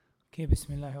Okay,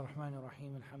 Bismillah ar-Rahman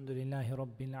ar-Rahim, Alhamdulillahi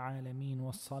Rabbil Alameen,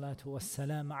 wassalatu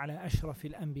wassalam ala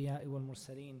ashrafil anbiya'i wal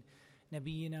mursaleen,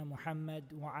 Nabiyyina Muhammad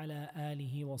wa ala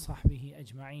alihi wa sahbihi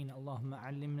ajma'een. Allahumma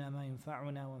allimna ma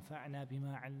yanfa'una wa anfa'na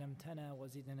bima 'allamtana wa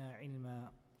zidna ilma.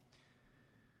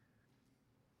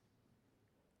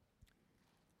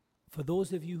 For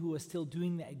those of you who are still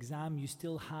doing the exam, you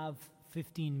still have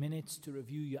 15 minutes to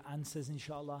review your answers,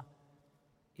 inshallah.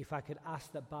 If I could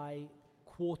ask that by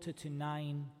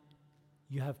 8:45,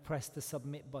 you have pressed the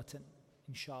submit button,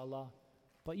 inshallah.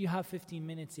 But you have 15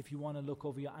 minutes if you want to look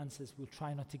over your answers. We'll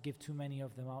try not to give too many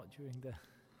of them out during the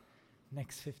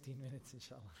next 15 minutes,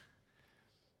 inshallah.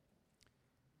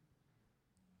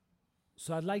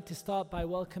 So I'd like to start by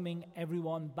welcoming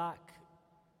everyone back.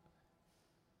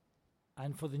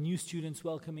 And for the new students,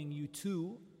 welcoming you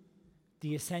to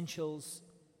the Essentials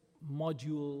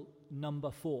module number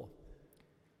 4.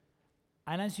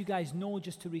 And as you guys know,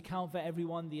 just to recount for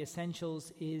everyone, the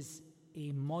Essentials is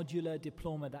a modular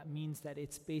diploma. That means that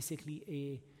it's basically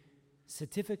a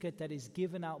certificate that is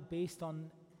given out based on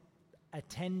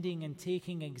attending and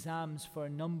taking exams for a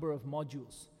number of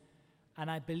modules. And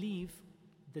I believe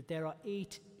that there are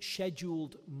 8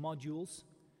 scheduled modules.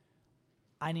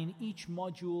 And in each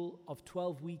module of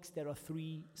 12 weeks, there are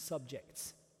 3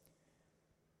 subjects.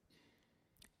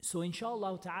 So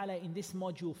inshallah ta'ala, in this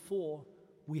module 4,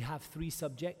 we have 3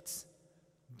 subjects.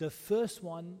 The first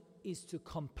one is to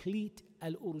complete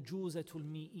Al-Urjuzatul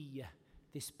Mi'iyyah,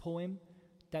 this poem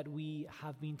that we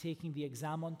have been taking the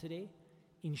exam on today.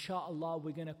 Inshallah,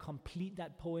 we're going to complete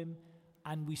that poem,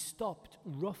 and we stopped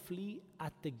roughly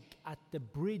at the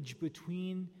bridge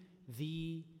between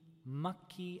the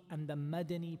Makki and the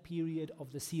Madani period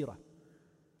of the Seerah.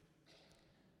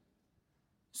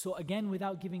 So again,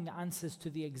 without giving the answers to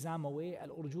the exam away,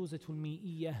 Al-Urjuzatul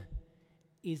Mi'iyyah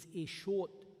is a short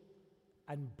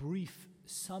and brief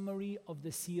summary of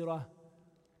the seerah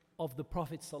of the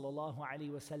Prophet sallallahu alaihi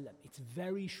wasallam. It's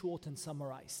very short and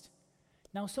summarized.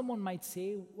 Now someone might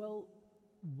say, well,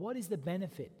 what is the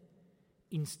benefit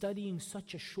in studying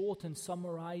such a short and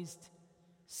summarized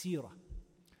seerah?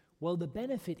 Well, the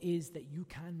benefit is that you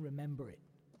can remember it.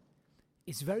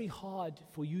 It's very hard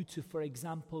for you to, for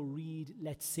example, read,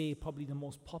 let's say, probably the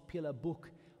most popular book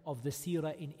of the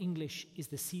seerah in English is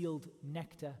the Sealed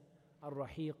Nectar,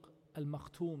 Al-Rahiq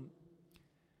Al-Makhtoom.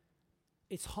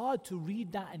 It's hard to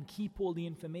read that and keep all the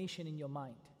information in your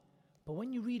mind. But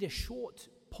when you read a short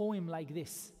poem like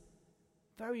this,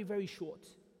 very, very short,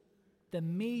 the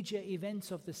major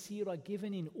events of the seerah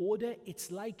given in order,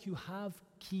 it's like you have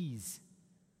keys.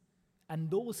 And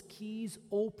those keys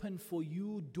open for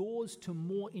you doors to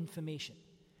more information.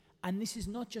 And this is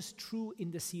not just true in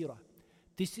the seerah.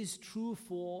 This is true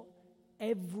for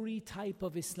every type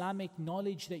of Islamic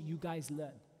knowledge that you guys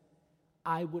learn.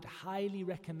 I would highly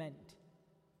recommend,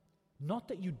 not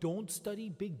that you don't study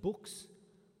big books,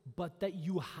 but that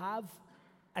you have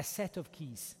a set of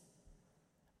keys.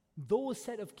 Those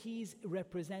set of keys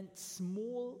represent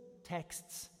small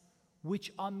texts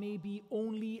which are maybe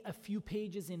only a few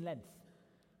pages in length.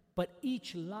 But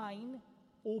each line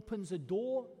opens a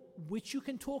door which you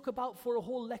can talk about for a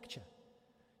whole lecture.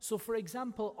 So for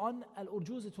example, on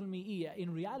Al-Urjuzatul Mi'iyyah,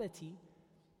 in reality,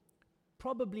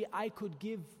 probably I could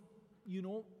give,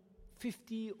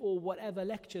 50 or whatever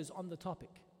lectures on the topic.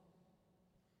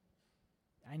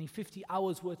 I need 50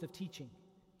 hours worth of teaching.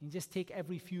 You just take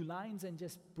every few lines and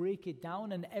just break it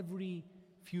down, and every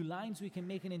few lines we can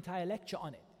make an entire lecture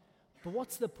on it. But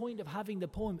what's the point of having the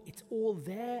poem? It's all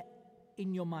there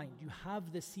in your mind. You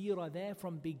have the seerah there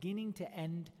from beginning to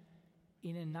end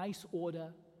in a nice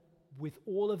order, with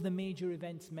all of the major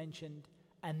events mentioned,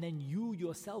 and then you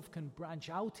yourself can branch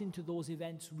out into those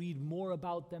events, read more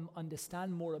about them,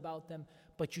 understand more about them,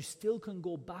 but you still can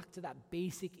go back to that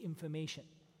basic information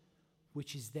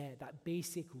which is there, that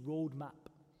basic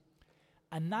roadmap.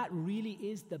 And that really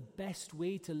is the best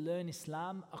way to learn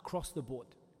Islam across the board.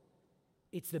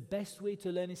 It's the best way to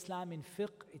learn Islam in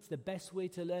fiqh, it's the best way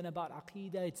to learn about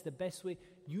aqeedah, it's the best way,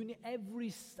 every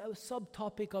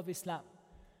subtopic of Islam.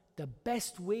 The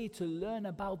best way to learn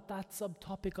about that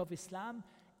subtopic of Islam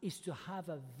is to have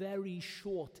a very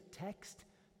short text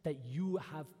that you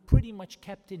have pretty much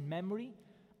kept in memory,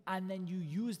 and then you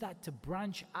use that to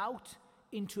branch out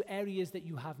into areas that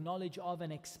you have knowledge of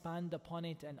and expand upon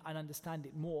it and understand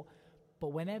it more. But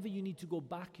whenever you need to go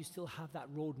back, you still have that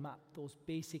roadmap, those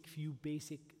few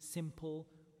basic, simple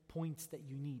points that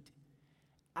you need.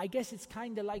 I guess it's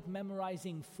kind of like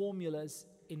memorizing formulas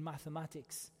in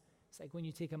mathematics. It's like when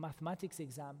you take a mathematics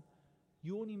exam,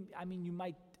 you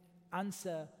might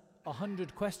answer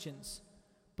 100 questions,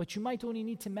 but you might only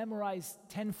need to memorize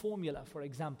 10 formula, for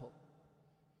example.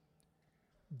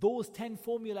 those 10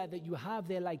 formula that you have,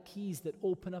 they're like keys that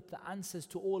open up the answers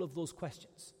to all of those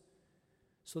questions.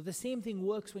 So the same thing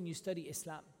works when you study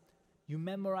Islam. You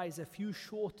memorize a few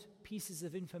short pieces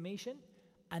of information,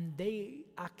 and they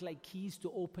act like keys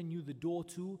to open you the door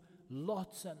to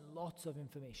lots and lots of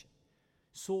information.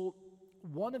 So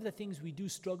one of the things we do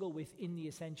struggle with in the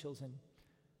essentials, and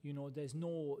there's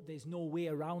no way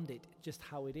around it, just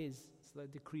how it is, it's the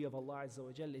decree of Allah Azza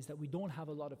wa Jal, is that we don't have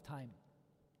a lot of time.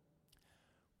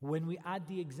 When we add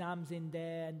the exams in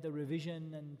there and the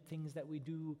revision and things that we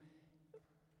do,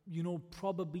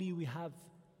 probably we have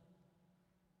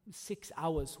 6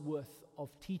 hours worth of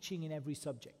teaching in every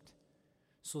subject.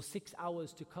 So 6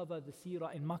 hours to cover the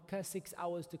seerah in Makkah, 6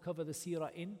 hours to cover the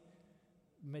seerah in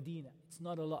Medina. It's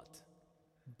not a lot.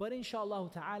 But inshallah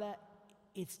ta'ala,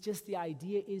 it's just the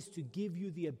idea is to give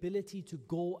you the ability to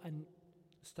go and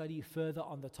study further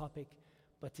on the topic,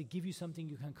 but to give you something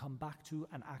you can come back to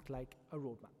and act like a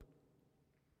roadmap.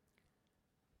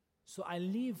 So I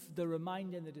leave the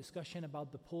reminder and the discussion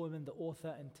about the poem and the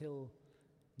author until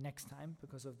next time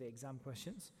because of the exam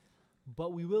questions.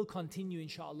 But we will continue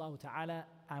inshaAllah ta'ala,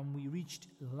 and we reached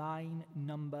line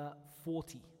number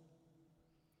 40.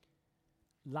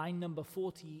 Line number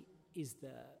 40 is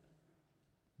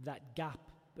that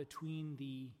gap between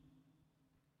the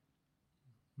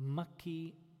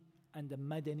Makki and the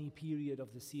Madani period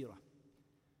of the seerah.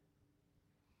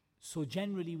 So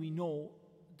generally we know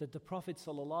that the Prophet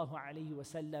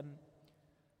ﷺ,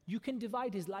 you can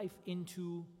divide his life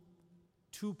into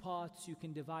 2 parts, you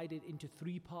can divide it into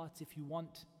 3 parts if you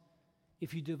want.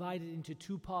 If you divide it into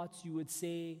 2 parts, you would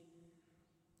say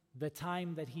the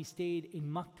time that he stayed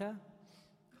in Makkah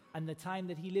and the time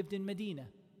that he lived in Medina.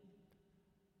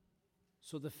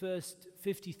 So the first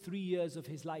 53 years of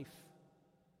his life,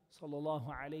 sallallahu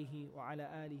alayhi wa ala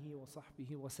alihi wa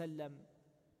sahbihi wa sallam,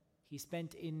 he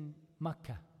spent in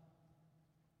Makkah.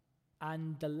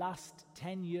 And the last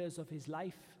 10 years of his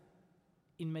life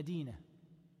in Medina.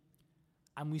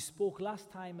 And we spoke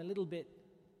last time a little bit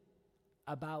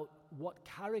about what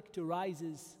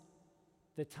characterizes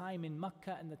the time in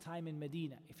Makkah and the time in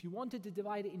Medina. If you wanted to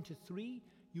divide it into 3,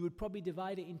 you would probably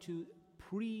divide it into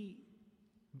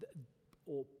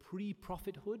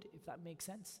pre-prophethood, if that makes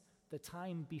sense, the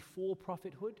time before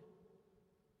prophethood,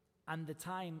 and the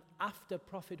time after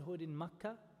prophethood in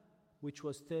Makkah, which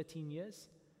was 13 years,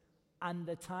 and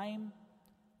the time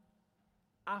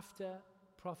after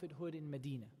prophethood in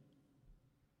Medina,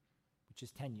 which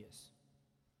is 10 years.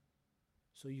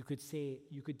 So you could say,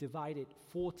 you could divide it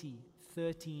 40,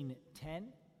 13,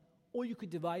 10, or you could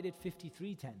divide it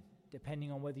 53, 10,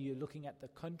 depending on whether you're looking at the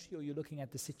country or you're looking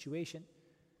at the situation.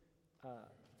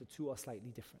 The 2 are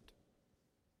slightly different.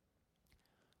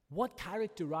 What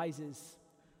characterizes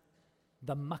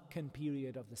the Makkan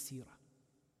period of the seerah?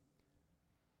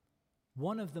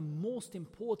 One of the most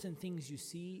important things you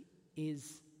see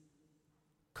is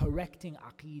correcting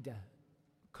aqeedah,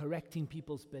 correcting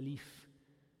people's belief,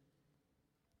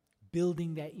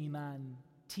 building their iman,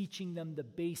 teaching them the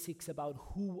basics about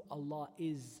who Allah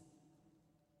is,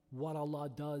 what Allah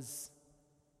does,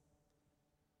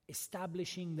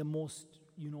 establishing the most,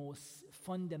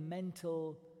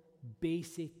 fundamental,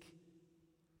 basic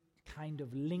kind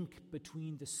of link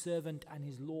between the servant and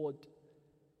his Lord.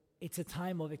 It's a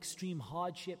time of extreme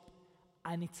hardship,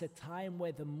 and it's a time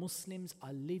where the Muslims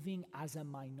are living as a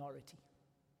minority.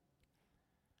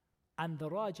 And the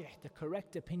rajih, the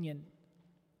correct opinion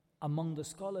among the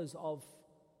scholars of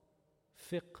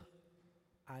fiqh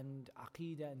and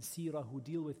aqeedah and seerah who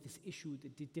deal with this issue,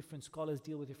 the different scholars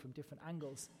deal with it from different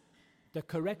angles. The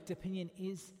correct opinion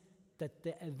is that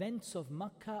the events of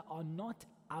Makkah are not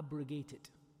abrogated.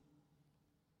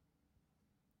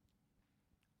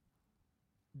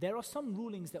 There are some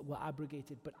rulings that were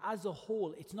abrogated, but as a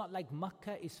whole, it's not like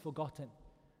Makkah is forgotten.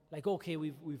 Like, okay,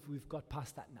 we've got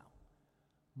past that now.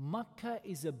 Makkah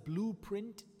is a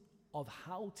blueprint of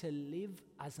how to live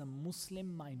as a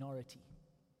Muslim minority.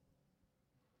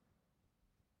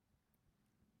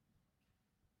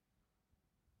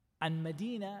 And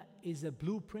Medina is a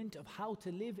blueprint of how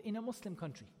to live in a Muslim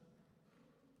country.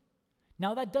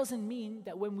 Now that doesn't mean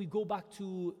that when we go back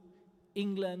to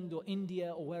England or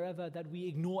India or wherever, that we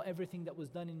ignore everything that was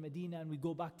done in Medina and we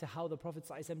go back to how the Prophet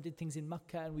ﷺ did things in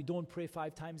Makkah and we don't pray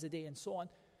 5 times a day and so on.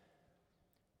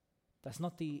 That's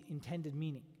not the intended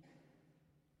meaning.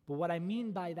 But what I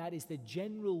mean by that is the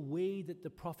general way that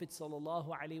the Prophet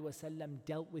ﷺ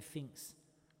dealt with things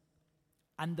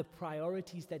and the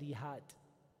priorities that he had.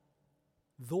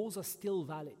 Those are still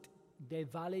valid. They're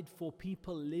valid for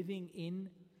people living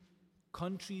in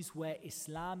countries where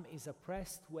Islam is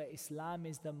oppressed, where Islam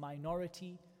is the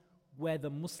minority, where the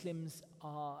Muslims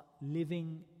are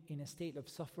living in a state of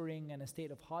suffering and a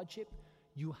state of hardship,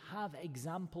 you have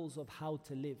examples of how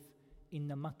to live in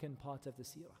the Meccan part of the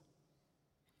seerah.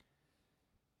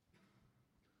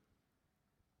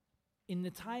 In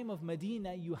the time of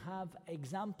Medina, you have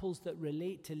examples that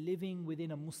relate to living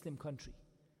within a Muslim country.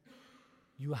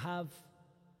 You have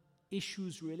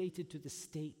issues related to the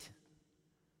state,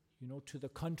 to the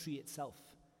country itself.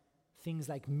 Things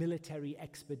like military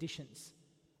expeditions.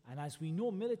 And as we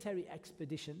know, military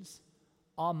expeditions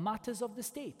are matters of the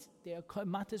state. They are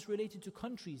matters related to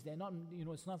countries. They're not,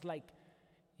 it's not like,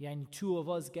 and two of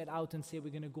us get out and say we're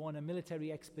going to go on a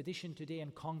military expedition today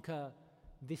and conquer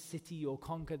this city or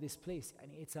conquer this place.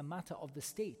 And it's a matter of the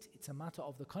state. It's a matter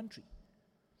of the country.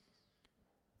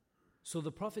 So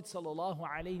the Prophet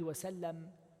ﷺ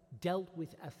dealt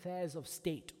with affairs of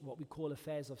state, what we call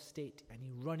affairs of state, and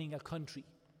he running a country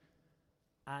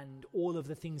and all of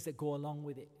the things that go along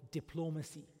with it,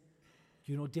 diplomacy,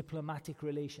 diplomatic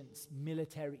relations,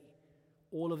 military,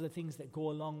 all of the things that go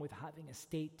along with having a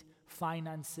state,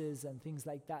 finances and things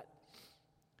like that,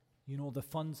 the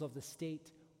funds of the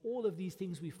state, all of these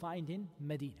things we find in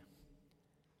Medina.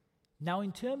 Now,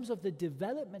 in terms of the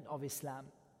development of Islam,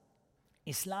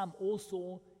 Islam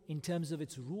also, in terms of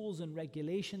its rules and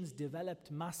regulations, developed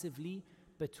massively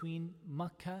between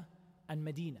Mecca and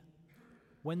Medina.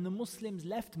 When the Muslims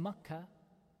left Mecca,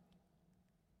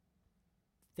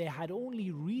 there had only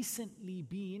recently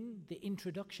been the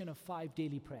introduction of 5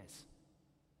 daily prayers.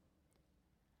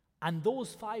 And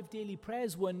those 5 daily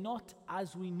prayers were not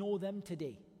as we know them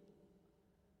today.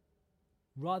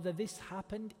 Rather, this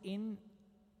happened in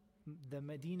the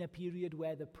Medina period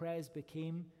where the prayers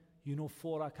became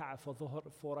 4 rak'ah for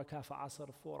Dhuhr, 4 rak'ah for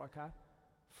Asr, 4 rak'ah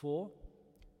for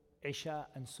Isha,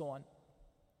 and so on.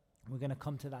 We're going to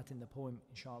come to that in the poem,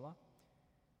 inshallah.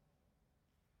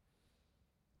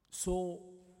 So,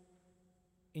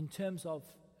 in terms of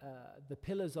the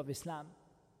pillars of Islam,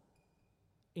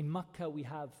 in Makkah we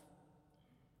have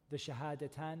the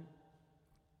Shahadatan,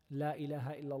 La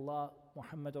ilaha illallah,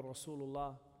 Muhammadur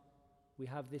Rasulullah. We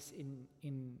have this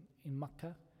in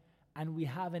Makkah. And we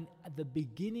have at the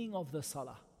beginning of the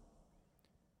Salah,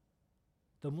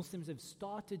 the Muslims have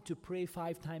started to pray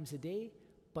 5 times a day,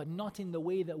 but not in the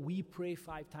way that we pray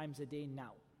 5 times a day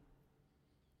now.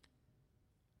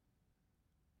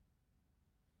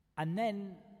 And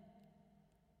then,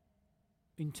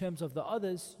 in terms of the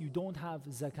others, you don't have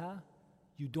zakah,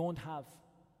 you don't have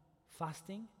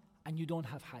fasting, and you don't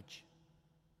have hajj.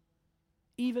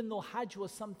 Even though hajj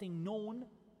was something known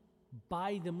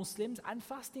by the Muslims, and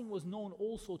fasting was known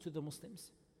also to the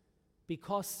Muslims,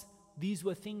 because these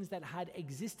were things that had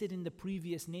existed in the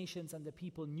previous nations and the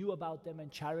people knew about them,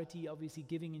 and charity, obviously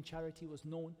giving in charity, was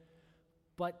known.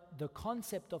 But the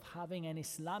concept of having an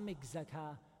Islamic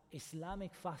zakah,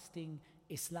 Islamic fasting,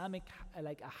 Islamic,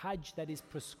 like a hajj that is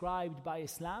prescribed by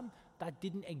Islam, that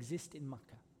didn't exist in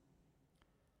Makkah.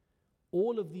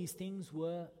 All of these things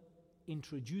were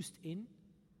introduced in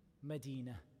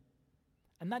Medina.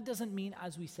 And that doesn't mean,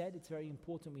 as we said, it's very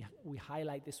important we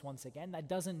highlight this once again, that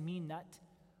doesn't mean that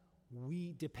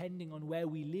we, depending on where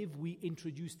we live, we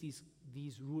introduce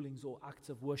these rulings or acts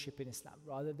of worship in Islam.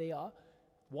 Rather, they are,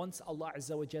 once Allah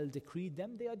Azza wa Jal decreed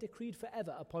them, they are decreed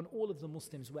forever upon all of the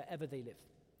Muslims wherever they live.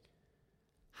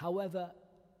 However,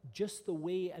 just the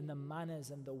way and the manners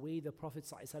and the way the Prophet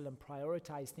ﷺ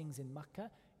prioritized things in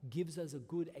Makkah gives us a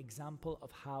good example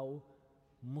of how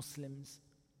Muslims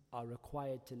are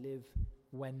required to live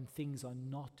when things are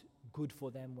not good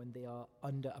for them, when they are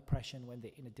under oppression, when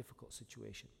they're in a difficult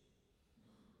situation.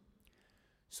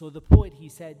 So the poet, he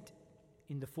said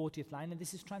in the 40th line, and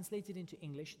this is translated into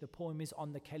English, the poem is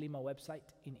on the Kalima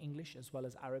website in English as well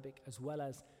as Arabic, as well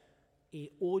as an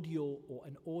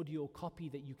audio copy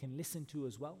that you can listen to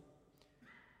as well.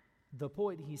 The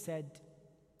poet, he said,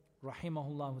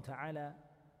 Rahimahullah ta'ala,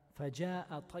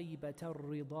 فَجَاءَ طَيْبَةَ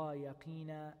الرِّضَى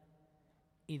يَقِينًا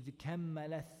إذ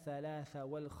كمل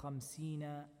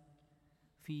 53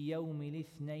 في يوم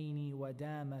الاثنين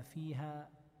ودام فيها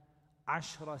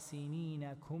 10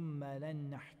 سنين كملا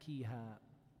نحكيها.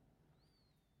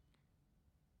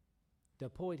 The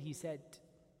poet, he said,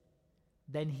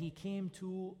 then he came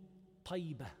to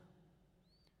Taiba.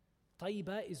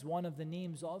 Taiba is one of the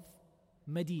names of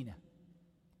Medina.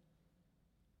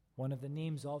 One of the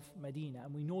names of Medina.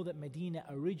 And we know that Medina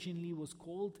originally was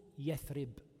called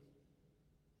Yathrib.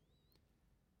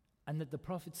 And that the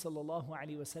Prophet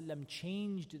ﷺ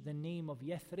changed the name of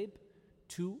Yathrib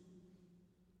to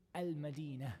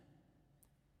Al-Madinah,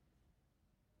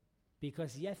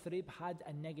 because Yathrib had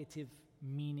a negative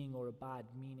meaning or a bad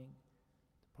meaning.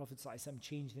 The Prophet ﷺ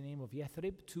changed the name of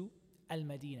Yathrib to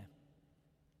Al-Madinah.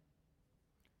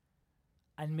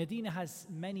 And Medina has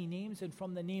many names, and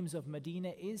from the names of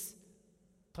Medina is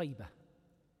Taibah.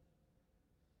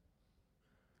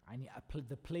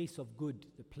 The place of good,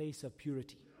 the place of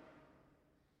purity.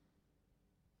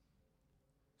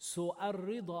 So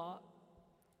Ar-Rida,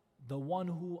 the one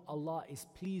who Allah is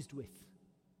pleased with,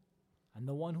 and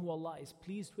the one who Allah is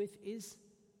pleased with is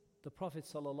the Prophet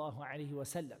sallallahu alaihi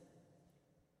wasallam.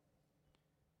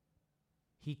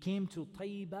 He came to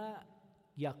Taibah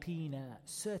yaqina,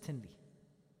 certainly.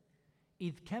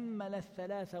 إذ كمل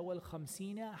الثلاث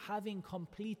والخمسين, having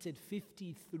completed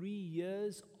 53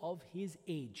 years of his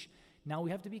age. Now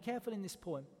we have to be careful in this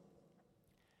poem.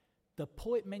 The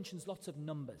poet mentions lots of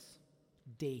numbers,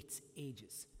 dates,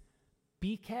 ages.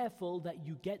 Be careful that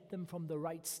you get them from the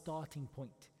right starting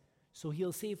point. So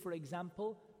he'll say, for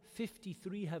example,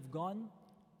 53 have gone,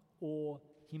 or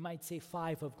he might say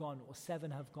 5 have gone, or 7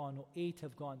 have gone, or 8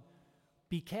 have gone.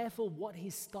 Be careful what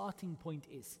his starting point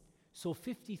is. So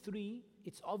 53,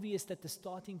 it's obvious that the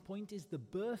starting point is the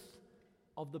birth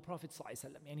of the Prophet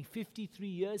ﷺ, and 53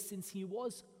 years since he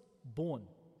was born.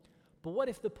 But what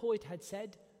if the poet had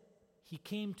said he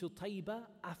came to Taibah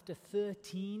after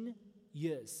 13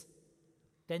 years?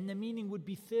 Then the meaning would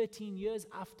be 13 years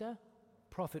after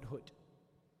prophethood.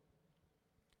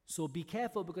 So be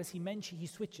careful, because he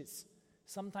switches.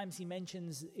 Sometimes he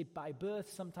mentions it by birth,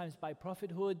 sometimes by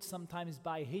prophethood, sometimes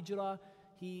by hijrah.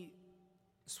 He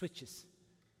switches.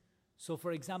 So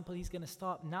for example, he's going to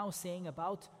start now saying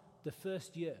about the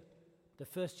first year. The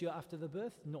first year after the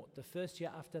birth? No, the first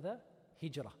year after the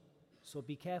hijrah. So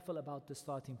be careful about the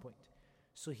starting point.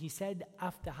 So he said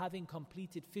after having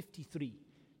completed 53,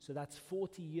 so that's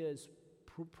 40 years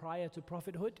prior to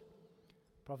prophethood.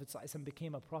 Prophet ﷺ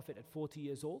became a prophet at 40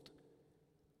 years old,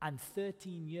 and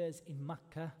 13 years in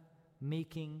Makkah,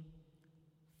 making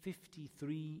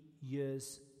 53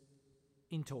 years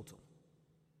in total.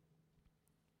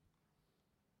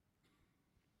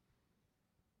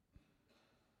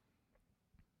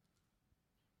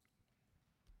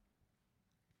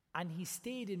 And he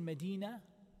stayed in Medina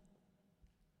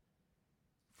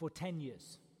for 10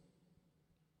 years.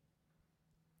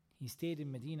 He stayed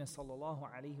in Medina sallallahu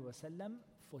alaihi wasallam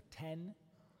for 10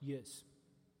 years.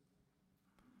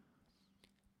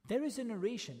 There is a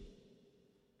narration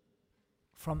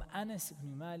from Anas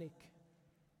ibn Malik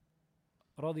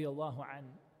radiyallahu an,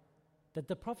 that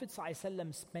the Prophet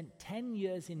ﷺ spent 10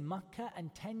 years in Makkah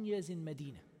and 10 years in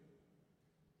Medina.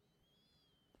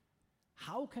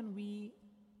 How can we,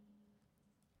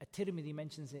 At-Tirmidhi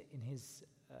mentions it in his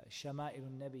Shama'il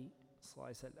al-Nabi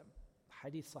ﷺ,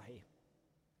 hadith sahih.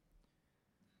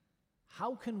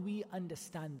 How can we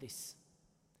understand this?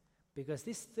 Because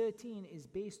this 13 is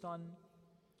based on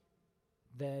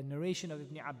the narration of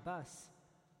Ibn Abbas.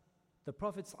 The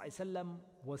Prophet ﷺ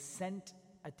was sent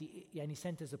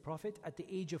as a prophet at the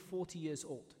age of 40 years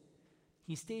old.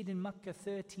 He stayed in Makkah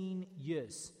 13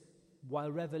 years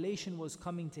while revelation was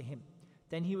coming to him.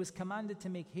 Then he was commanded to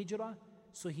make hijrah,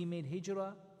 so he made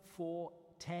hijrah for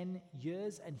 10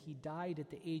 years and he died at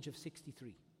the age of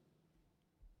 63.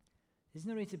 This is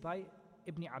narrated by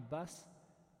Ibn Abbas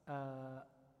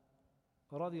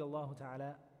radiyallahu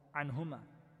ta'ala anhuma.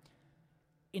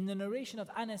 In the narration of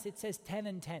Anas it says 10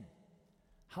 and 10.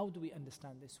 How do we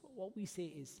understand this? What we say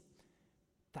is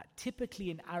that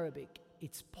typically in Arabic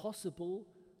it's possible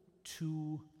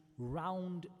to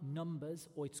round numbers,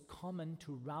 or it's common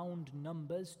to round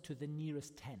numbers to the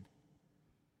nearest 10.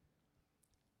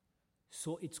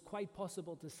 So it's quite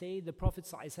possible to say the Prophet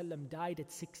ﷺ died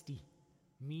at 60,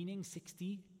 meaning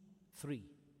 63.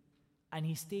 And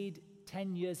he stayed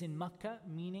 10 years in Makkah,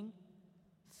 meaning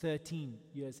 13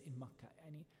 years in Makkah.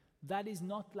 And that is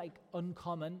not like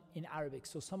uncommon in Arabic.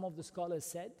 So some of the scholars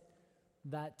said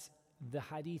that the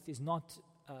hadith is not,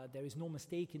 there is no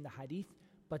mistake in the hadith,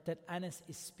 but that Anas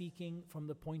is speaking from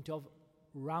the point of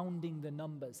rounding the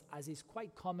numbers, as is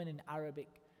quite common in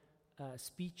Arabic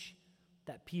speech,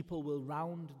 that people will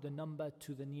round the number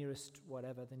to the nearest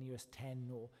whatever, the nearest 10,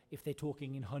 or if they're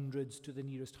talking in hundreds, to the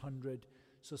nearest 100.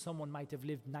 So someone might have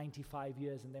lived 95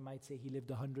 years and they might say he lived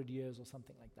 100 years or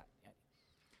something like that.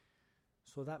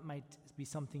 So that might be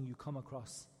something you come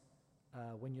across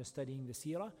when you're studying the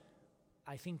seerah.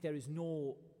 I think there is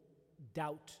no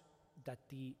doubt that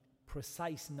the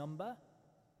precise number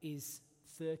is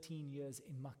 13 years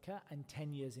in Makkah and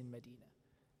 10 years in Medina.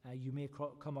 You may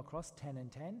come across 10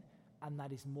 and 10, and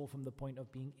that is more from the point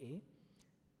of being a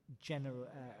general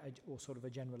or sort of a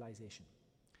generalization.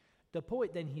 The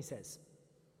poet then he says,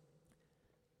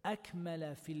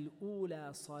 أكمل في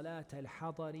الأولى صلاة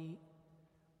الحضر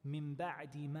من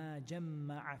بعد ما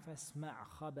جمع فاسمع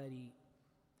خبري.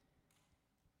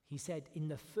 He said, in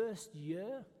the first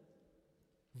year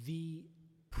the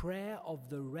prayer of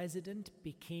the resident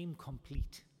became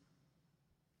complete.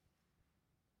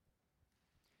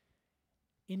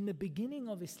 In the beginning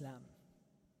of Islam,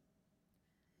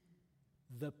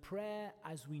 the prayer,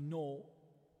 as we know,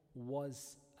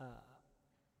 was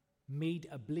made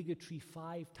obligatory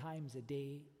 5 times a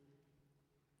day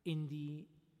in the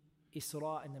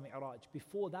Isra and the Mi'raj.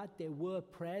 Before that, there were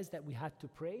prayers that we had to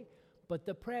pray, but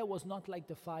the prayer was not like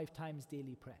the 5 times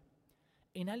daily prayer.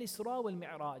 In Al-Isra wal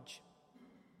Mi'raj,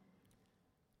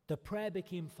 the prayer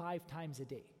became 5 times a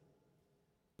day.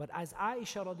 But as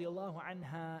Aisha radiallahu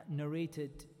anha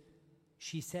narrated,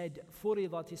 she said,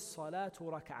 فُرِضَتِ الصَّلَاةُ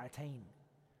رَكَعَتَيْنِ.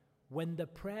 When the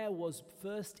prayer was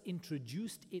first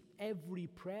introduced, every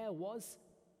prayer was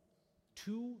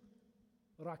 2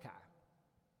 rak'ah.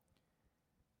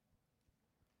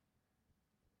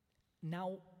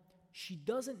 Now, she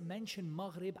doesn't mention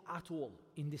Maghrib at all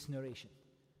in this narration.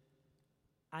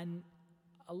 And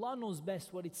Allah knows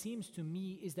best. What it seems to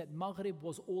me is that Maghrib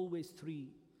was always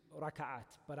 3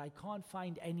 rak'at, but I can't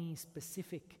find any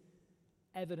specific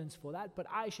evidence for that. But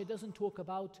Aisha doesn't talk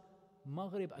about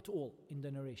Maghrib at all in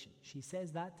the narration. She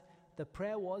says that the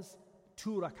prayer was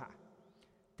 2 rak'ah.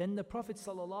 Then the Prophet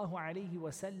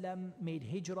ﷺ made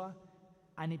hijrah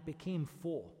and it became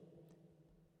 4.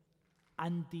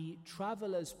 And the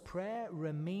traveler's prayer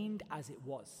remained as it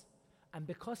was. And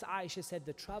because Aisha said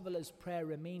the traveler's prayer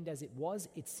remained as it was,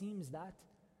 it seems that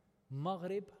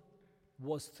Maghrib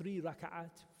was 3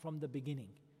 rak'at from the beginning.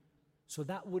 So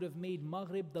that would have made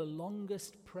Maghrib the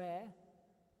longest prayer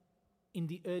in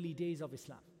the early days of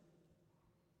Islam.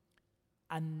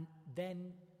 And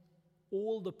then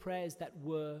all the prayers that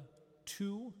were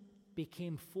 2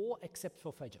 became 4 except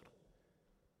for Fajr.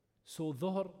 So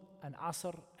Dhuhr and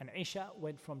Asr and Isha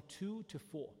went from 2 to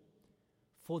 4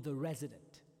 for the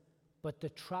resident. But the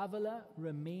traveler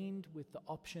remained with the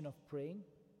option of praying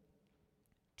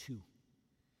 2.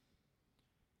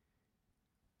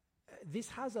 This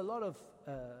has a lot of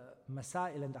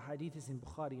masail, and the hadith is in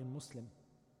Bukhari and Muslim.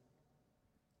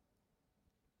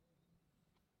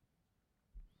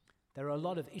 There are a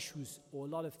lot of issues or a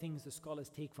lot of things the scholars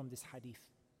take from this hadith.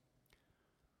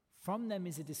 From them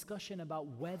is a discussion about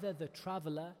whether the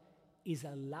traveler is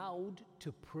allowed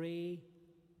to pray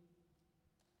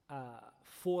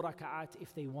 4 rak'at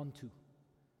if they want to.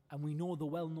 And we know the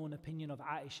well-known opinion of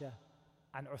Aisha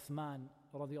and Uthman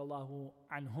radiallahu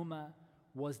anhuma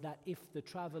was that if the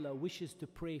traveler wishes to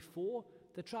pray 4,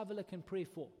 the traveler can pray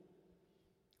 4.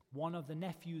 One of the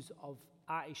nephews of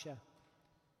Aisha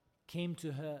came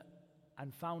to her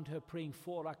and found her praying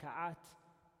 4 rak'at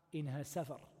in her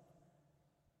safar.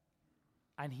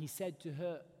 And he said to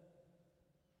her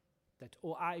that,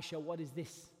 "Oh Aisha, what is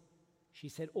this?" She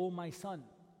said, "Oh my son,"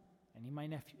 and he, my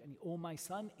nephew, and he, "Oh my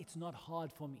son, it's not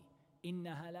hard for me.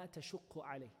 إِنَّهَا لَا تَشُقُّ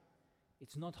عَلَيْهِ.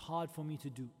 It's not hard for me to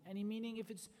do." Any meaning,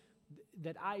 if it's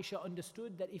that Aisha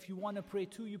understood that if you want to pray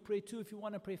 2, you pray 2. If you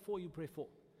want to pray 4, you pray 4.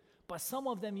 But some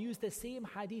of them use the same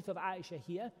hadith of Aisha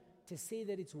here to say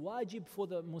that it's wajib for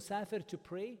the musafir to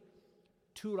pray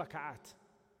 2 rak'at.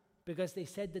 Because they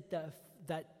said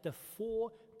that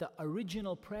the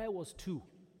original prayer was 2.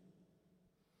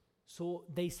 So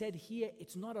they said here,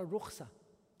 it's not a rukhsa.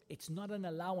 It's not an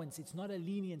allowance. It's not a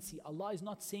leniency. Allah is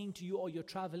not saying to you, "Oh, you're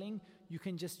traveling, you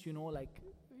can just,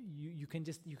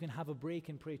 you can have a break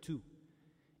and pray 2.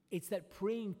 It's that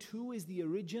praying 2 is the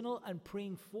original and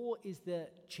praying 4 is the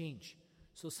change.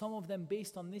 So some of them,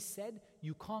 based on this, said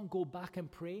you can't go back and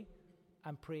pray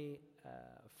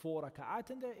 4 rak'at,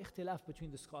 and the ikhtilaf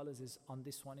between the scholars is on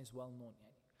this one is well known.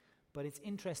 But it's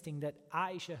interesting that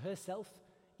Aisha herself,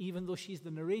 even though she's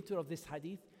the narrator of this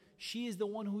hadith, she is the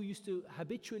one who used to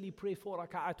habitually pray 4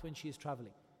 rak'at when she is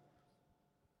traveling.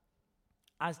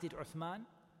 As did Uthman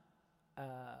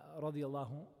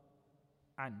radiallahu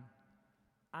an.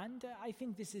 And I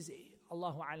think this is,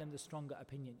 Allahu alam, the stronger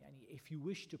opinion. If you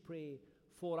wish to pray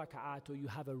 4 rak'at or you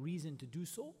have a reason to do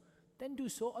so, then do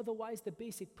so. Otherwise, the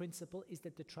basic principle is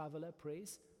that the traveler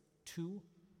prays 2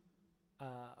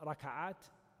 rak'at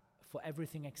for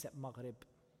everything except Maghrib.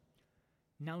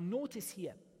 Now notice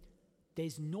here,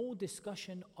 there's no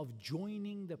discussion of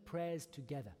joining the prayers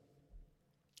together.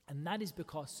 And that is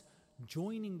because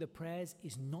joining the prayers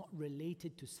is not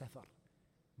related to safar.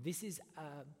 This is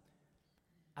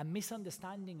a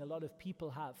misunderstanding a lot of people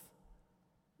have,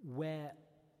 where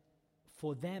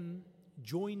for them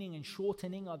joining and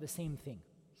shortening are the same thing.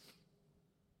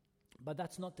 But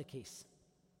that's not the case.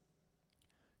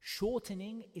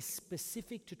 Shortening is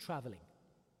specific to traveling,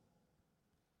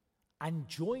 and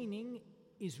joining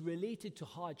is related to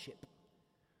hardship.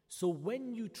 So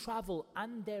when you travel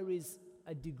and there is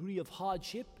a degree of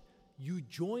hardship, you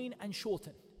join and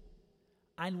shorten.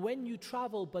 And when you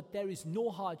travel, but there is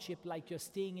no hardship, like you're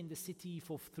staying in the city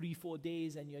for 3-4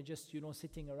 days and you're just,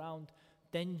 sitting around,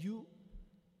 then you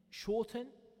shorten,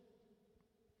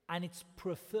 and it's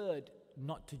preferred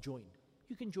not to join.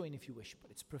 You can join if you wish,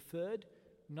 but it's preferred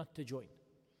not to join.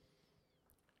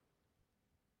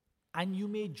 And you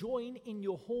may join in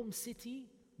your home city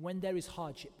when there is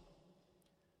hardship.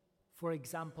 For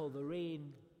example, the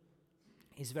rain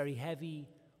is very heavy,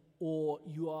 or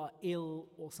you are ill,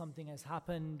 or something has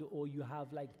happened, or you have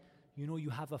you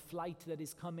have a flight that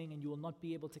is coming and you will not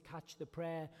be able to catch the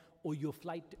prayer, or your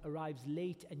flight arrives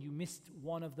late and you missed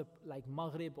one of the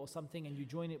Maghrib or something and you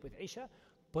join it with Isha,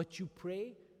 but you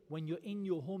pray when you're in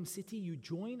your home city, you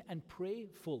join and pray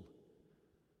full.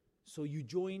 So you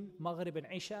join Maghrib and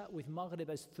Isha with Maghrib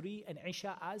as 3 and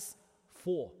Isha as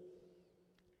 4.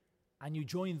 And you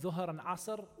join Dhuhr and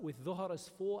Asr with Dhuhr as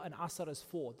 4 and Asr as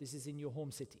 4. This is in your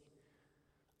home city.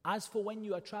 As for when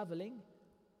you are traveling,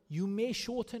 you may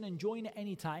shorten and join at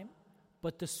any time,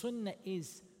 but the sunnah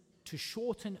is to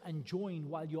shorten and join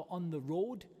while you're on the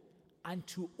road, and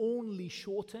to only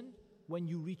shorten when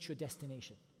you reach your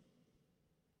destination.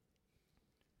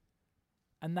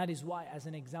 And that is why, as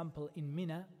an example, in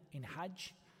Mina, in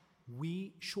Hajj,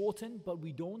 we shorten, but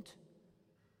we don't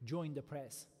join the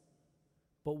prayers.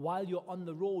 But while you're on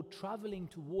the road traveling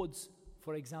towards,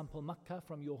 for example, Makkah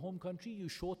from your home country, you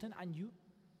shorten and you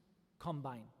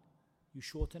combine. You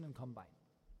shorten and combine.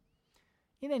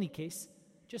 In any case,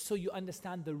 just so you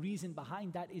understand, the reason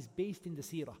behind that is based in the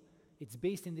seerah. It's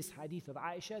based in this hadith of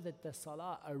Aisha that the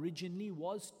salah originally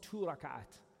was 2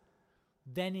 raka'at.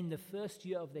 Then in the first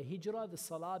year of the hijrah, the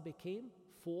salah became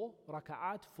 4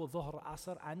 raka'at for Dhuhr,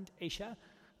 Asr and Isha,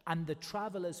 and the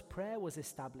traveler's prayer was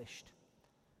established.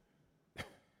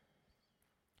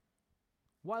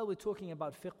 While we're talking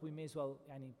about fiqh, we may as well,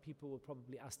 people will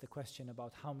probably ask the question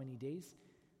about how many days.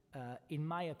 In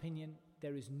my opinion,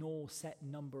 there is no set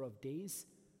number of days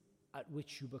at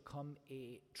which you become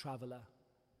a traveler.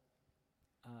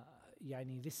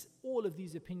 All of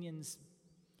these opinions,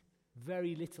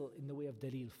 very little in the way of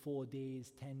dalil. 4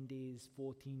 days, 10 days,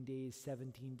 14 days,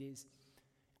 17 days.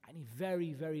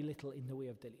 Very, very little in the way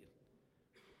of dalil.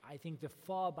 I think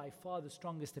by far the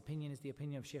strongest opinion is the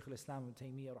opinion of Shaykh al-Islam ibn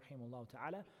Taymiyyah rahimahullah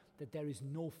ta'ala, that there is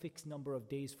no fixed number of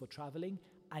days for traveling,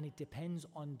 and it depends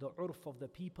on the urf of the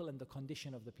people and the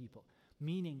condition of the people.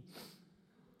 Meaning,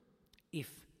 if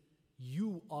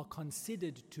you are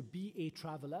considered to be a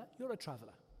traveler, you're a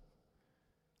traveler.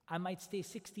 I might stay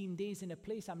 16 days in a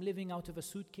place, I'm living out of a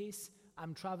suitcase,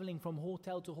 I'm traveling from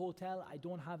hotel to hotel,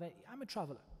 I'm a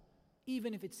traveler,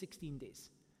 even if it's 16 days.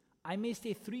 I may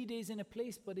stay 3 days in a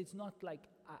place, but it's not like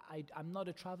I'm not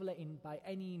a traveler by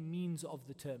any means of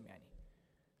the term.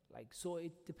 So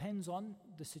it depends on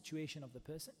the situation of the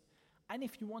person. And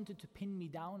if you wanted to pin me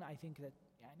down, I think that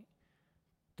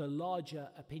the larger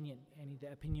opinion,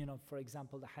 the opinion of, for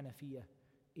example, the Hanafiya,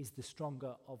 is the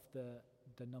stronger of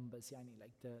the numbers,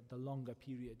 the longer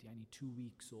period, 2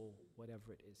 weeks or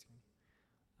whatever it is.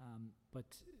 But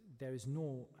there is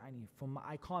no,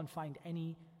 I can't find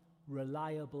any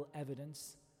reliable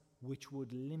evidence which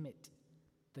would limit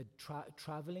the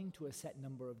traveling to a set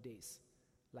number of days,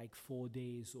 like 4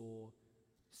 days or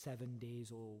 7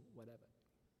 days or whatever.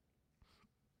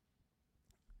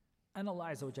 And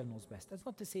Allah Azza wa Jal knows best. That's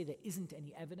not to say there isn't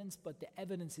any evidence, but the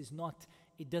evidence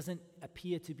it doesn't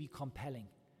appear to be compelling.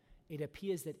 It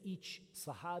appears that each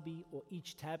Sahabi or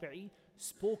each Tabi'i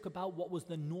spoke about what was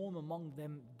the norm among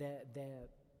them,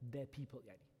 their people,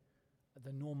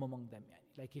 the norm among them.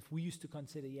 Like if we used to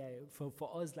consider, for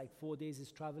us, 4 days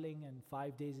is traveling and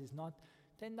 5 days is not,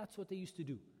 then that's what they used to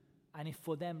do. And if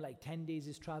for them 10 days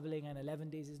is traveling and 11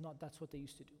 days is not, that's what they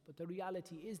used to do. But the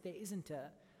reality is there isn't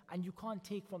and you can't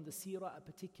take from the seerah a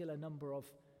particular number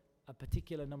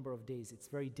of days. It's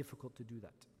very difficult to do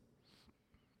that.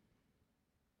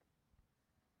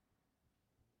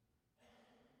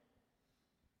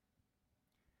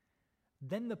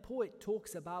 Then the poet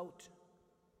talks about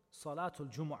Salatul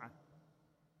Jumu'ah.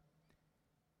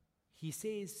 He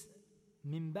says,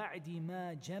 "Min ba'di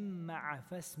ma jamma'a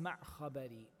fasma'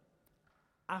 khabari."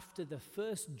 After the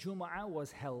first Jumu'ah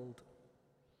was held,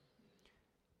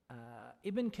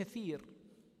 Ibn Kathir,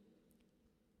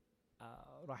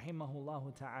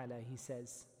 rahimahullah ta'ala, he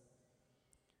says,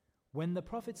 when the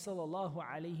Prophet sallallahu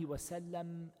alaihi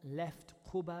wasallam left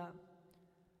Quba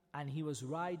and he was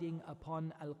riding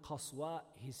upon Al-Qaswa,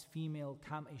 his female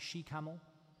she-camel,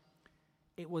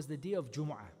 it was the day of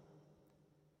Jumu'ah.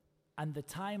 And the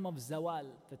time of Zawal,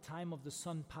 the time of the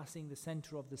sun passing the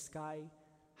center of the sky,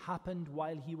 happened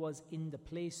while he was in the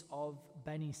place of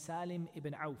Bani Salim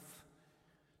ibn Auf.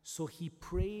 So he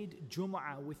prayed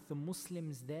Jum'ah with the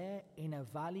Muslims there in a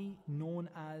valley known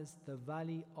as the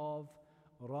Valley of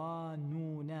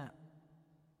Ranuna.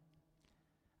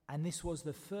 And this was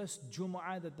the first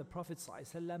Jum'ah that the Prophet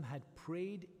ﷺ had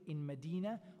prayed in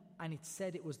Medina, and it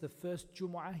said it was the first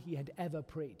Jum'ah he had ever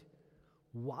prayed.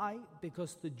 Why?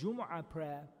 Because the Jum'ah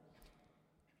prayer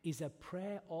is a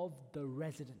prayer of the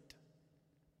resident.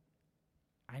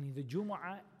 And the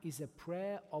Jum'ah is a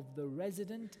prayer of the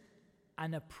resident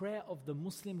and a prayer of the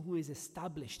Muslim who is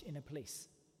established in a place.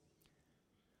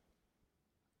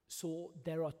 So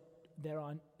there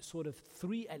are sort of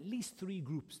at least three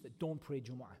groups that don't pray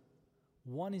Jum'ah.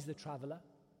 One is the traveler,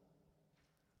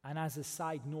 and as a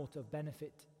side note of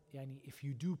benefit, if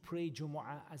you do pray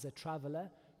Jum'ah as a traveler,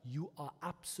 you are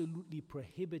absolutely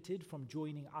prohibited from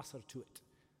joining Asr to it.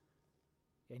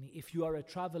 If you are a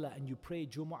traveler and you pray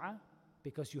Jum'ah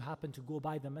because you happen to go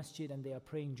by the masjid and they are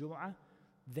praying Jum'ah,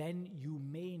 then you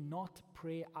may not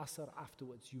pray Asr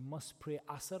afterwards. You must pray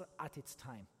Asr at its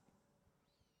time.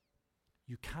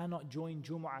 You cannot join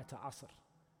Jum'ah to Asr.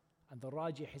 And the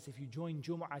rajih is if you join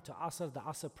Jum'ah to Asr, the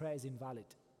Asr prayer is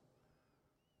invalid.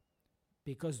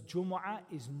 Because Jum'ah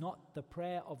is not the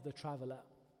prayer of the traveler.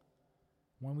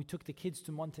 When we took the kids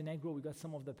to Montenegro, we got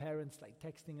some of the parents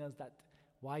texting us that,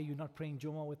 why are you not praying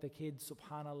Jum'ah with the kids?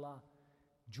 Subhanallah.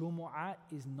 Jumu'ah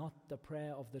is not the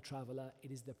prayer of the traveler,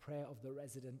 it is the prayer of the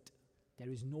resident. There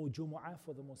is no Jumu'ah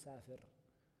for the Musafir.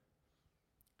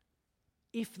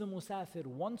 If the Musafir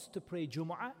wants to pray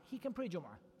Jumu'ah, he can pray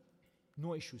Jumu'ah.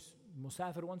 No issues.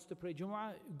 Musafir wants to pray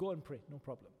Jumu'ah, go and pray, no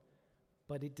problem.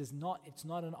 But it's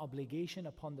not an obligation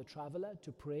upon the traveler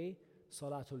to pray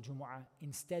Salatul Jumu'ah.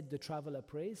 Instead, the traveler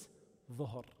prays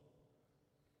Dhuhr.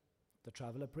 The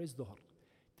traveler prays Dhuhr.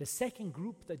 The second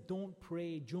group that don't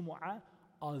pray Jumu'ah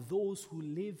are those who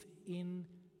live in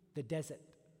the desert.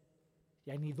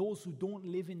 Those who don't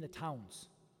live in the towns.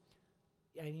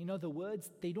 In other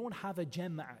words, they don't have a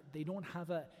jama'ah. They don't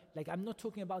have I'm not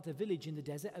talking about a village in the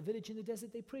desert. A village in the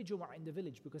desert, they pray Jumu'ah in the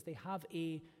village because they have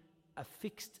a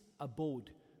fixed abode.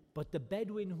 But the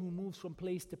Bedouin who moves from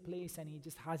place to place and he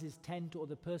just has his tent, or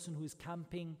the person who is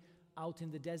camping out in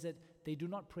the desert, they do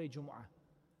not pray Jumu'ah.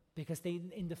 Because they,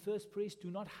 in the first place,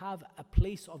 do not have a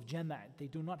place of jama'ah. They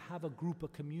do not have a group, a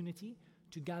community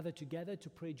to gather together to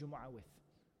pray Jumu'ah with.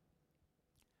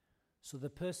 So the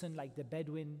person like the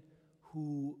Bedouin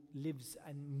who lives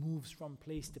and moves from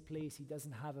place to place, he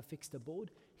doesn't have a fixed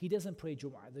abode, he doesn't pray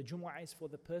Jumu'ah. The Jumu'ah is for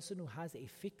the person who has a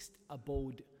fixed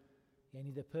abode.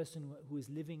 The person who is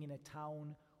living in a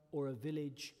town or a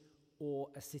village or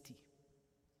a city.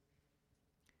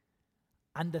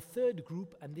 And the third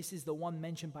group, and this is the one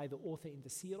mentioned by the author in the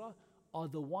seerah, are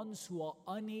the ones who are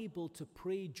unable to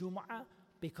pray Jum'ah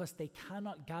because they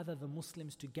cannot gather the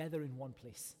Muslims together in one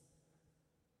place.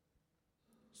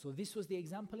 So this was the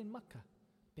example in Mecca.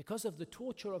 Because of the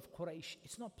torture of Quraysh,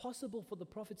 it's not possible for the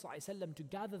Prophet ﷺ to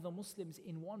gather the Muslims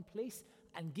in one place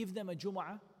and give them a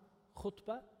Jum'ah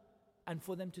khutbah, and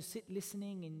for them to sit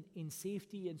listening in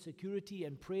safety and security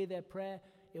and pray their prayer.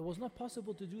 It was not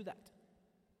possible to do that.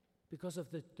 Because of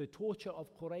the torture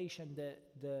of Quraysh, and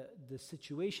the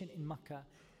situation in Makkah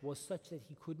was such that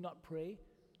he could not pray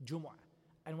Jumu'ah.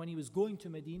 And when he was going to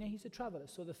Medina, he's a traveler.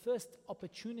 So the first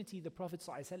opportunity the Prophet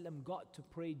ﷺ got to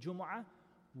pray Jumu'ah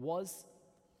was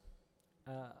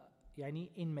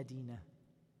in Medina.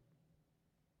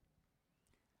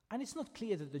 And it's not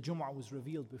clear that the Jumu'ah was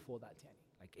revealed before that.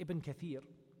 Like Ibn Kathir,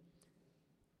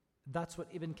 that's what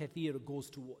Ibn Kathir goes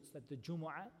towards, that the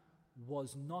Jumu'ah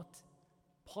was not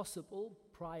possible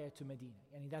prior to Medina.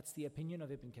 That's the opinion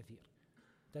of Ibn Kathir.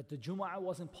 That the Jumu'ah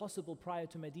wasn't possible prior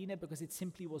to Medina because it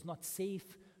simply was not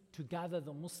safe to gather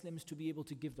the Muslims to be able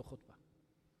to give the khutbah.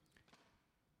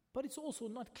 But it's also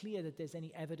not clear that there's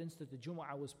any evidence that the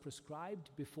Jumu'ah was prescribed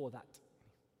before that.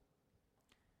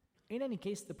 In any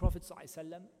case, the Prophet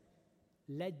ﷺ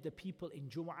led the people in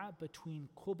Jumu'ah between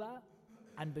Quba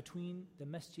and between the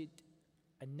Masjid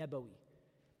al-Nabawi.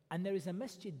 And there is a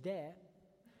masjid there,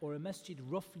 or a masjid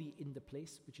roughly in the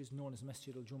place, which is known as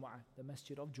Masjid al-Jumu'ah, the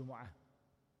Masjid of Jumu'ah.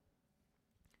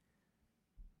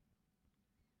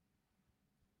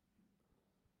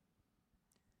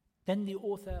 Then the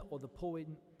author or the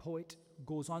poet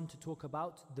goes on to talk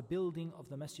about the building of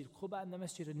the Masjid Quba and the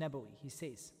Masjid al-Nabawi. He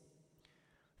says,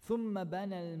 ثم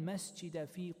بنى المسجد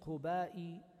في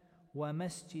قباء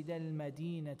ومسجد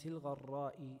المدينة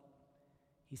الغراء.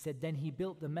 He said, then he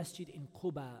built the masjid in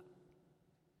Quba.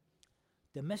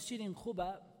 The masjid in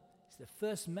Quba is the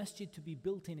first masjid to be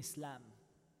built in Islam,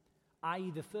 i.e.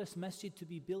 the first masjid to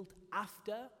be built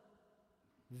after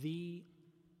the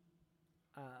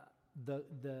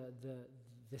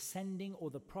the sending or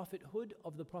the prophethood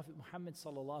of the Prophet Muhammad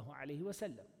sallallahu alaihi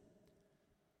wasallam.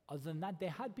 Other than that, there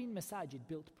had been masajid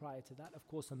built prior to that. Of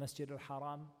course, the Masjid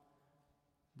al-Haram,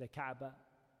 the Kaaba,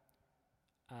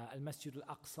 al-Masjid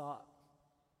al-Aqsa,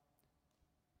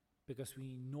 because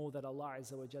we know that Allah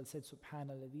Azza wa Jal said,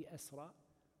 Subhana alladhi asra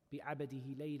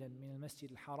bi'abadihi laylan min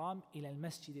al-Masjid al-Haram ila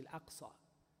al-Masjid al-Aqsa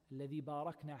alladhi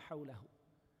barakna hawlahu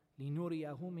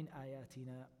linuriyahu min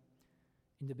ayatina.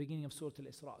 In the beginning of Surah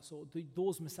Al-Isra. So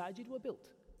those masajid were built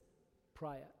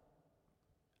prior.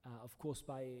 Of course,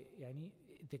 by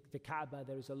the Kaaba,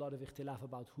 there is a lot of ikhtilaf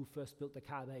about who first built the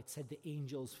Kaaba. It said the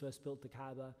angels first built the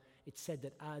Kaaba. It said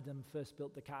that Adam first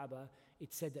built the Kaaba.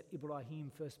 It said that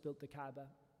Ibrahim first built the Kaaba.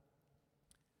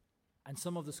 And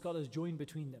some of the scholars joined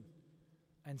between them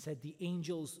and said the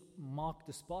angels marked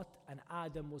the spot, and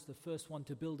Adam was the first one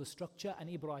to build a structure,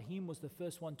 and Ibrahim was the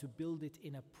first one to build it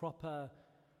in a proper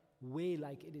way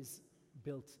like it is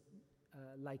built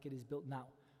now.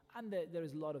 And there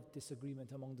is a lot of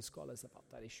disagreement among the scholars about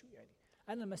that issue.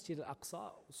 And the Masjid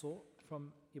al-Aqsa also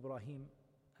from Ibrahim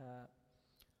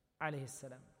alayhi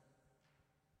salam.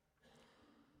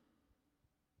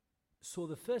 So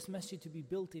the first masjid to be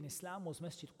built in Islam was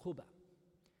Masjid Quba.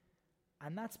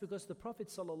 And that's because the Prophet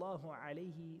sallallahu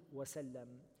alaihi wasallam,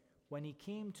 when he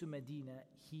came to Medina,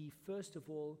 he first of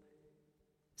all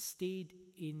stayed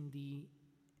in the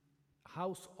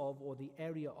house of, or the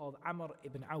area of Amr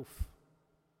ibn Auf,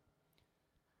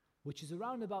 which is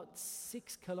around about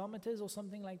 6 kilometers or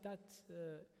something like that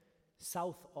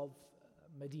south of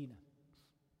Medina.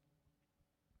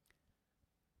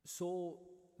 So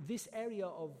this area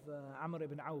of Amr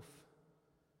ibn Auf,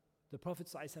 the Prophet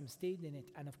ﷺ stayed in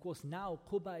it, and of course now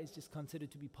Quba is just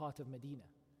considered to be part of Medina.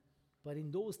 But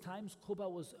in those times, Quba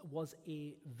was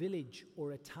a village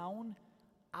or a town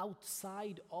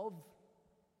outside of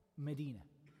Medina,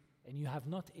 and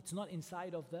it's not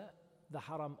inside of the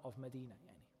Haram of Medina.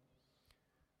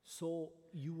 So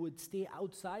you would stay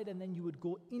outside and then you would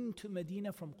go into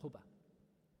Medina from Quba.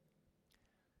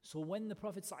 So when the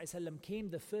Prophet ﷺ came,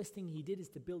 the first thing he did is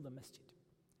to build a masjid.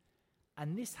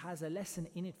 And this has a lesson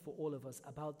in it for all of us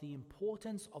about the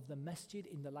importance of the masjid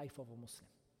in the life of a Muslim.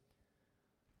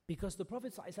 Because the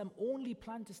Prophet ﷺ only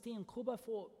planned to stay in Quba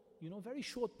for a very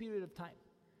short period of time.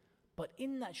 But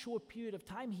in that short period of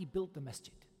time, he built the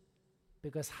masjid.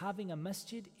 Because having a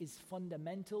masjid is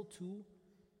fundamental to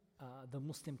the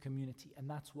Muslim community. And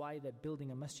that's why that building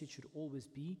a masjid should always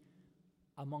be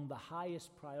among the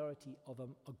highest priority of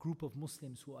a group of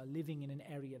Muslims who are living in an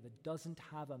area that doesn't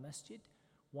have a masjid.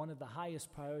 One of the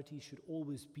highest priorities should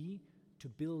always be to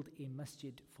build a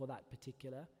masjid for that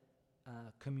particular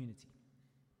community.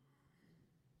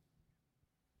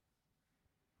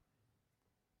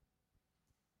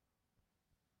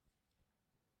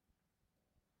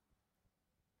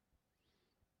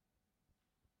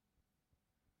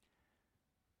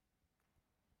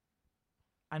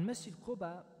 And Masjid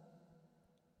Quba,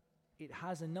 it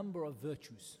has a number of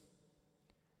virtues.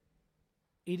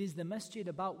 It is the masjid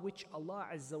about which Allah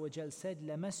Azza wa Jal said,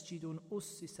 لَمَسْجِدٌ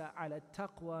أُسِّسَ عَلَى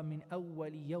التَّقْوَى مِنْ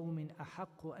أَوَّلِ يَوْمٍ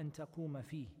أَحَقُّ أَن تَقُومَ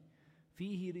فِيهِ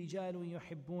فِيهِ رِجَالٌ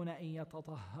يُحِبُّونَ أَن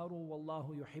يَتَطَهَّرُوا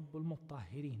وَاللَّهُ يُحِبُّ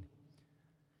الْمُطَّهِّرِينَ.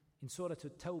 In Surah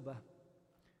At-Tawbah,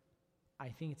 I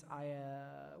think it's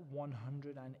ayah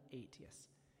 108, yes.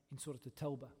 In Surah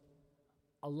At-Tawbah,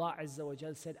 Allah Azza wa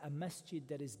Jal said, a masjid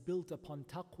that is built upon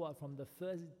taqwa from the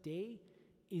first day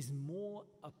is more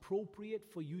appropriate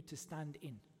for you to stand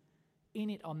in. In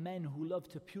it are men who love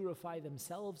to purify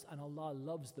themselves, and Allah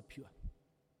loves the pure.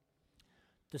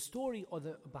 The story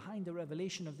behind the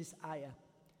revelation of this ayah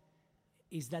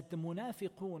is that the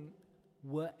munafiqun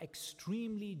were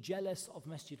extremely jealous of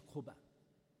Masjid Quba.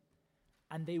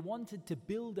 And they wanted to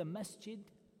build a masjid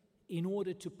in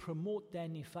order to promote their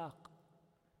nifaq,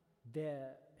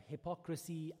 their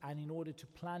hypocrisy, and in order to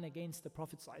plan against the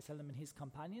Prophet ﷺ and his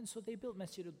companions. So they built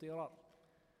Masjid al-Dirar,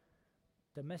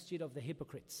 the masjid of the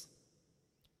hypocrites,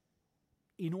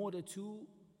 in order to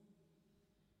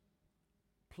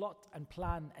plot and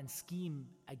plan and scheme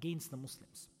against the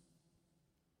Muslims.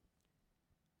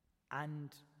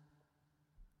 And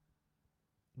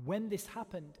when this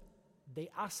happened, they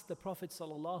asked the Prophet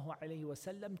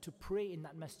ﷺ to pray in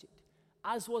that masjid.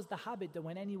 As was the habit that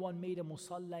when anyone made a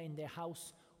musalla in their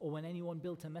house or when anyone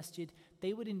built a masjid,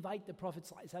 they would invite the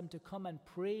Prophet ﷺ to come and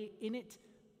pray in it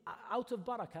out of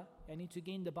barakah, to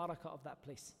gain the barakah of that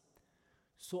place.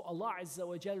 So Allah Azza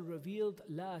wa Jal revealed,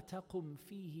 لا تقم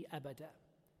فيه أبدا.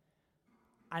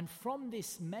 And from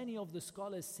this, many of the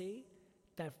scholars say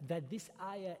that this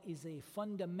ayah is a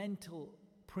fundamental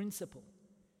principle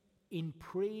in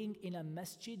praying in a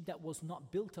masjid that was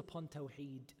not built upon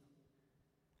Tawheed.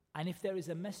 And if there is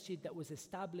a masjid that was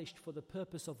established for the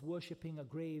purpose of worshipping a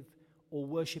grave or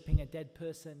worshipping a dead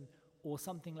person or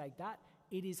something like that,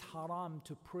 it is haram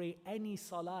to pray any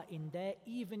salah in there,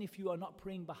 even if you are not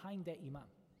praying behind their imam.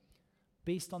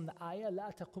 Based on the ayah,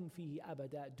 لا تقم فيه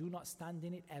أبدا, do not stand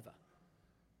in it ever.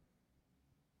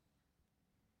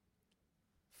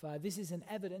 This is an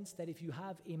evidence that if you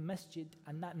have a masjid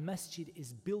and that masjid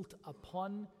is built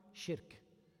upon shirk,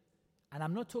 and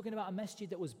I'm not talking about a masjid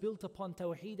that was built upon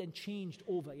tawheed and changed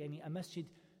over, a masjid,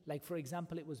 like for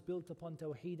example, it was built upon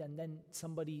tawheed and then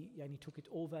somebody took it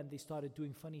over and they started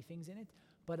doing funny things in it,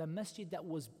 but a masjid that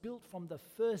was built from the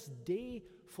first day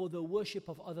for the worship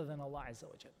of other than Allah Azza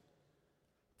wa Jal.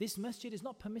 This masjid is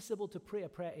not permissible to pray a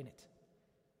prayer in it,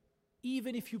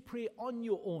 even if you pray on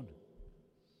your own.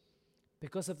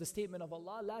 Because of the statement of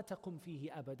Allah, لا تقم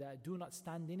فيه أبدا, do not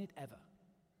stand in it ever.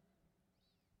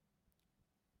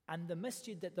 And the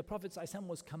masjid that the Prophet ﷺ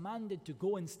was commanded to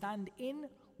go and stand in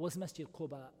was Masjid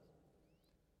Quba,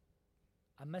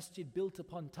 a masjid built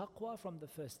upon taqwa from the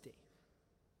first day.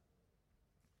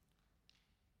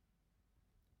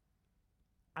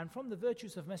 And from the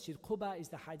virtues of Masjid Quba is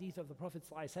the hadith of the Prophet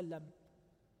ﷺ,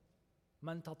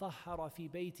 من تطهر في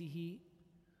بيته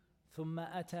ثم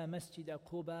أتى مسجد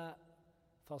قباء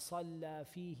فصلى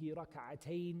فيه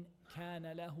ركعتين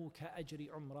كان له كأجر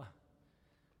عمره.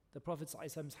 The Prophet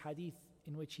ﷺ's hadith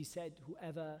in which he said,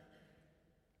 whoever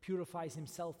purifies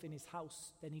himself in his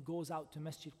house, then he goes out to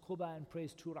Masjid Quba and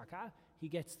prays 2 rak'ah, he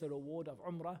gets the reward of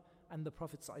Umrah. And the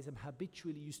Prophet ﷺ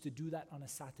habitually used to do that on a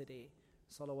Saturday.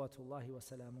 Salawatullahi wa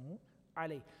salamuhu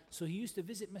alayhi. So he used to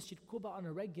visit Masjid Quba on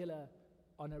a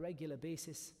regular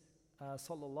basis.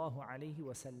 Sallallahu alayhi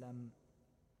wa sallam.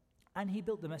 And he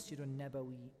built the Masjid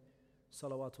al-Nabawi.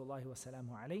 Salawatullahi wa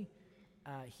salamuhu alayhi.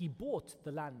 He bought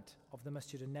the land of the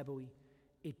Masjid al-Nabawi.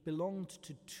 It belonged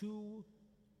to 2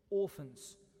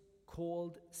 orphans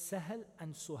called Sahal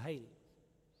and Suhail.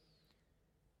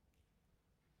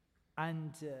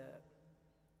 And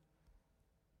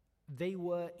they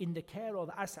were in the care of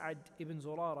As'ad ibn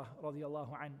Zurara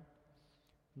radiallahu anhu.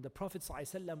 The Prophet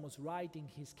ﷺ was riding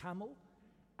his camel,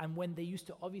 and when they used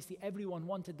to, obviously everyone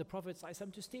wanted the Prophet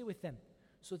ﷺ to stay with them.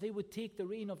 So they would take the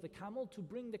rein of the camel to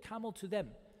bring the camel to them.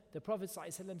 The Prophet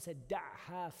ﷺ said,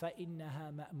 دَعْهَا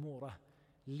فَإِنَّهَا مَأْمُورَةٌ,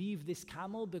 leave this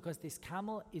camel because this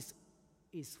camel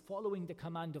is following the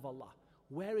command of Allah.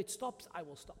 Where it stops, I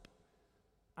will stop.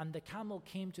 And the camel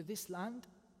came to this land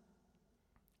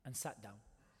and sat down.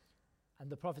 And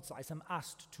the Prophet ﷺ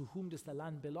asked, to whom does the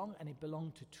land belong? And it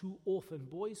belonged to 2 orphan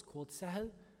boys called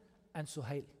Sahal and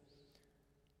Suhail.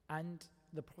 And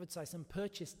the Prophet ﷺ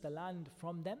purchased the land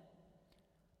from them,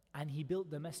 and he built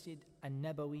the Masjid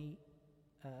al-Nabawi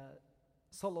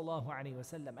sallallahu alayhi wa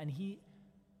sallam, and he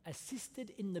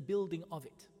assisted in the building of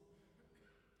it.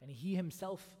 And he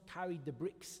himself carried the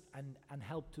bricks and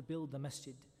helped to build the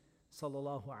masjid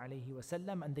sallallahu alayhi wa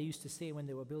sallam. And they used to say when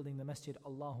they were building the masjid,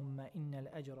 Allahumma innal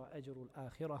ajra ajrul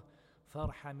akhirah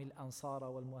farhamil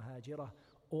ansara wal muhajirah.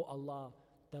 O Allah,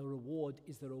 the reward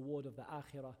is the reward of the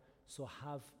akhirah, so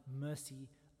have mercy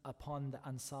upon the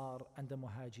ansar and the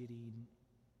muhajirin.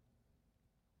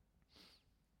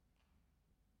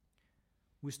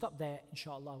 We stop there,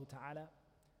 inshaAllah ta'ala,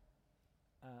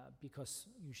 because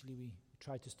usually we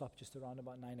try to stop just around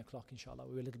about 9 o'clock, inshaAllah.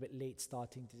 We were a little bit late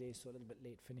starting today, so a little bit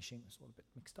late finishing, so a little bit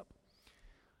mixed up.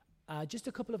 Just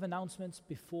a couple of announcements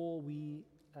before we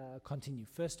continue.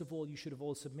 First of all, you should have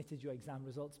all submitted your exam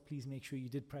results. Please make sure you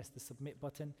did press the submit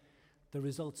button. The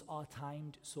results are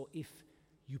timed, so if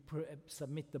you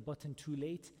submit the button too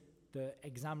late, the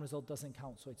exam result doesn't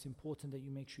count. So it's important that you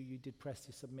make sure you did press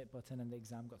the submit button and the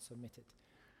exam got submitted.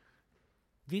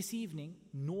 This evening,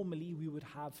 normally we would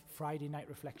have Friday night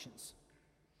reflections,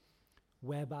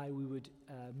 whereby we would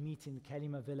meet in the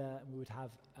Kalima Villa and we would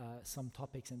have some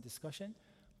topics and discussion.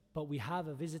 But we have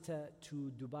a visitor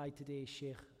to Dubai today,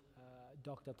 Sheikh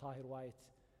Dr. Tahir White,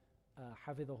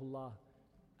 Hafidhahullah.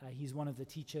 He's one of the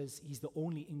teachers. He's the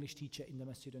only English teacher in the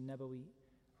Masjid al-Nabawi.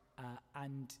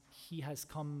 And he has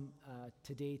come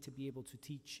today to be able to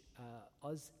teach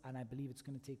us, and I believe it's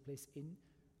going to take place in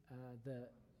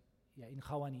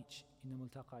Khawanij, in the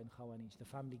Multaqa in Khawanij, the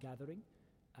family gathering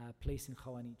place in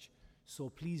Khawanij. So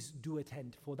please do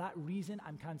attend. For that reason,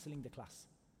 I'm cancelling the class,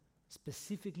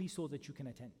 specifically so that you can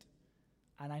attend.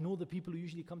 And I know the people who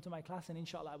usually come to my class, and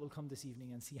inshallah I will come this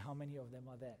evening and see how many of them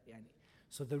are there.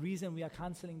 So the reason we are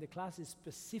cancelling the class is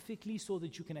specifically so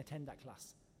that you can attend that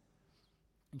class,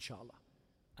 inshallah.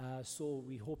 So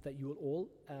we hope that you'll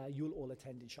all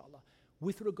attend, inshallah.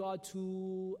 With regard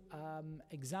to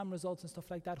exam results and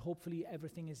stuff like that, hopefully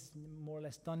everything is more or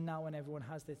less done now and everyone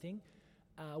has their thing.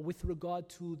 With regard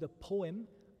to the poem,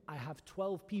 I have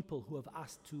 12 people who have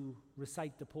asked to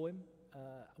recite the poem.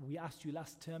 We asked you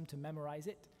last term to memorize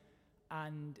it,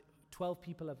 and 12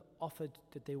 people have offered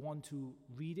that they want to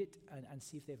read it and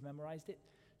see if they've memorized it.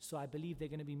 So I believe they're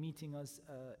going to be meeting us.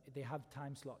 They have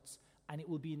time slots, and it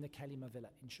will be in the Kalima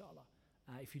Villa, inshallah.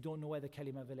 If you don't know where the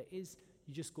Kalima Villa is,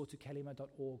 you just go to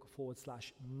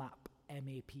kalima.org/map,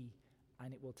 M-A-P,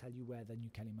 and it will tell you where the new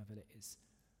Kalima Villa is.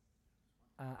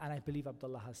 And I believe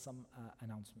Abdullah has some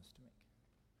announcements to make.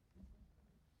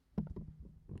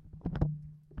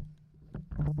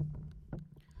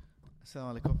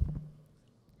 Assalamu alaikum.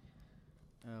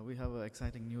 We have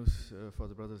exciting news for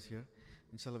the brothers here.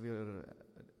 Inshallah, we are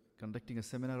conducting a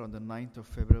seminar on the 9th of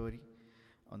February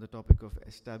on the topic of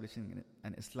establishing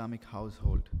an Islamic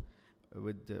household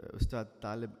with Ustad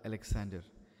Talib Alexander.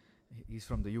 He's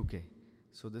from the UK.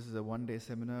 So this is a one-day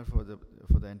seminar for the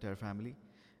entire family.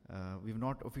 We've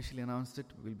not officially announced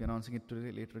it. We'll be announcing it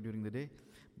today, later during the day.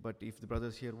 But if the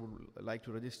brothers here would like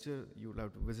to register, you will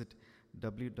have to visit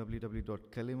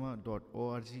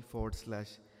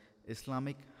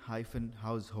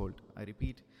www.kalima.org/Islamic-household. I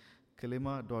repeat,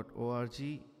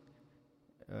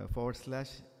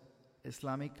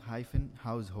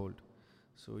 kalima.org/Islamic-household.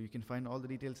 So you can find all the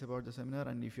details about the seminar,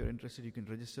 and if you're interested, you can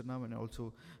register now and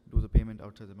also do the payment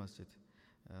outside the masjid.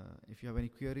 If you have any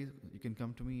queries, you can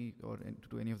come to me or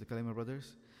to any of the Kalima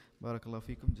brothers. Barakallahu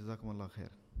feekum, jazakumullah khair.